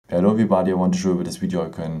Hello everybody, I want to show you with this video I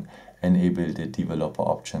can enable the developer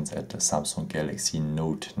options at the Samsung Galaxy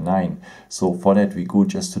Note 9. So for that we go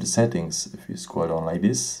just to the settings. If you scroll down like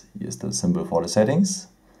this, here's the symbol for the settings.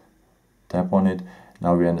 Tap on it.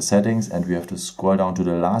 Now we're in the settings and we have to scroll down to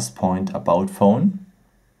the last point, about phone.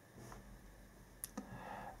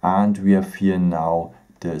 And we have here now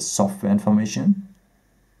the software information.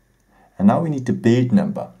 And now we need the build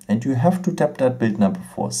number. And you have to tap that build number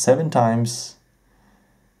for 7 times.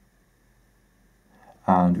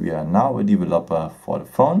 And we are now a developer for the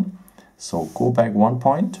phone. So go back 1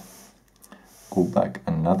 point, go back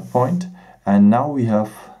another point, and now we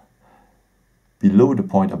have below the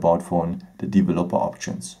point about phone the developer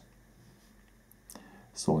options.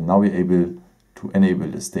 So now we're able to enable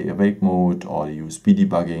the stay awake mode or the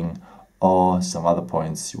USB-Debugging or some other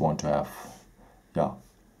points you want to have. Yeah,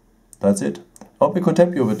 that's it. I hope I could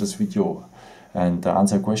help you with this video and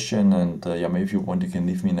answer a question, and yeah, maybe if you want you can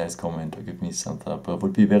leave me a nice comment or give me some thumbs up. It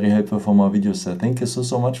would be very helpful for more videos. Thank you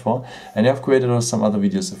so much for, and I've created some other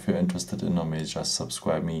videos if you're interested in, or maybe just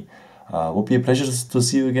subscribe me. Would be a pleasure to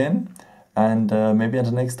see you again, and maybe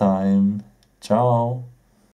until next time. Ciao.